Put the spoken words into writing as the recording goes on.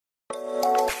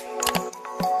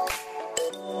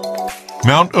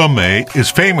Mount Emei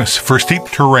is famous for steep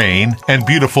terrain and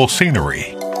beautiful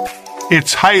scenery.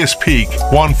 Its highest peak,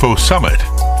 Wanfo Summit,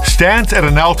 stands at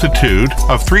an altitude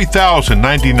of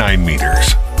 3,099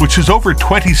 meters, which is over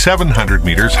 2,700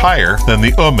 meters higher than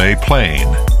the Emei Plain.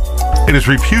 It is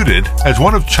reputed as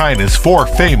one of China's 4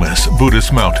 famous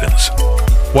Buddhist mountains.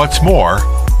 What's more,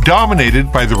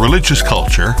 dominated by the religious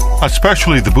culture,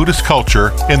 especially the Buddhist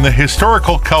culture in the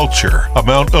historical culture of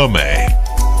Mount Emei.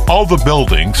 All the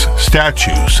buildings,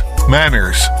 statues,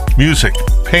 manners, music,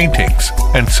 paintings,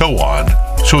 and so on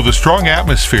show the strong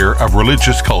atmosphere of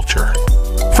religious culture.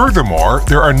 Furthermore,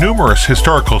 there are numerous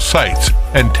historical sites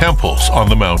and temples on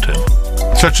the mountain,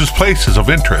 such as places of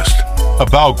interest, a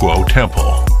Baoguo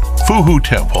Temple, Fuhu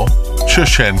Temple,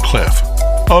 Sheshen Cliff,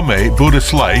 Emei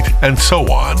Buddhist Light, and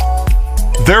so on.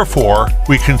 Therefore,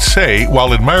 we can say,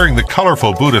 while admiring the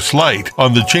colorful Buddhist light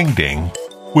on the Jingding,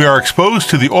 we are exposed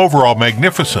to the overall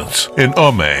magnificence in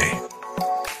Emei.